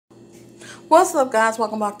What's up, guys?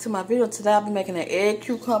 Welcome back to my video. Today I'll be making an egg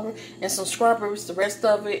cucumber and some strawberries, the rest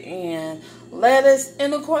of it, and lettuce.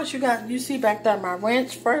 And of course, you see back there my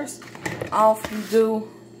ranch. First off,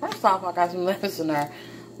 I got some lettuce in there,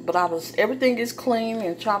 but everything is clean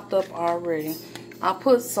and chopped up already. I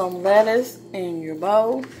put some lettuce in your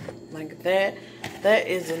bowl like that. That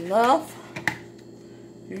is enough.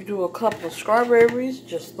 You do a couple of strawberries,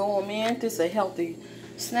 just throw them in. This is a healthy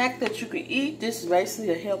snack that you can eat. This is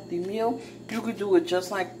basically a healthy meal. You could do it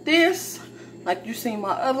just like this, like you seen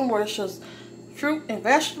my other one where it's just fruit and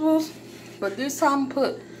vegetables. But this time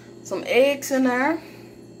put some eggs in there,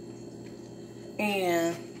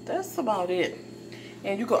 and that's about it.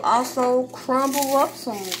 And you could also crumble up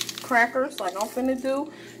some crackers like I'm finna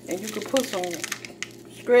do, and you could put some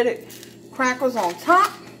shredded crackers on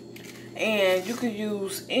top. And you can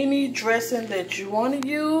use any dressing that you want to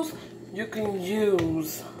use. You can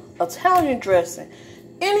use Italian dressing,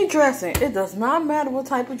 any dressing. It does not matter what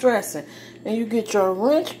type of dressing. And you get your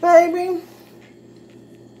ranch, baby.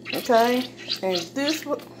 Okay, and this,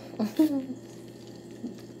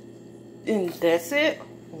 and that's it.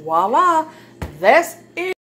 Voila, that's it.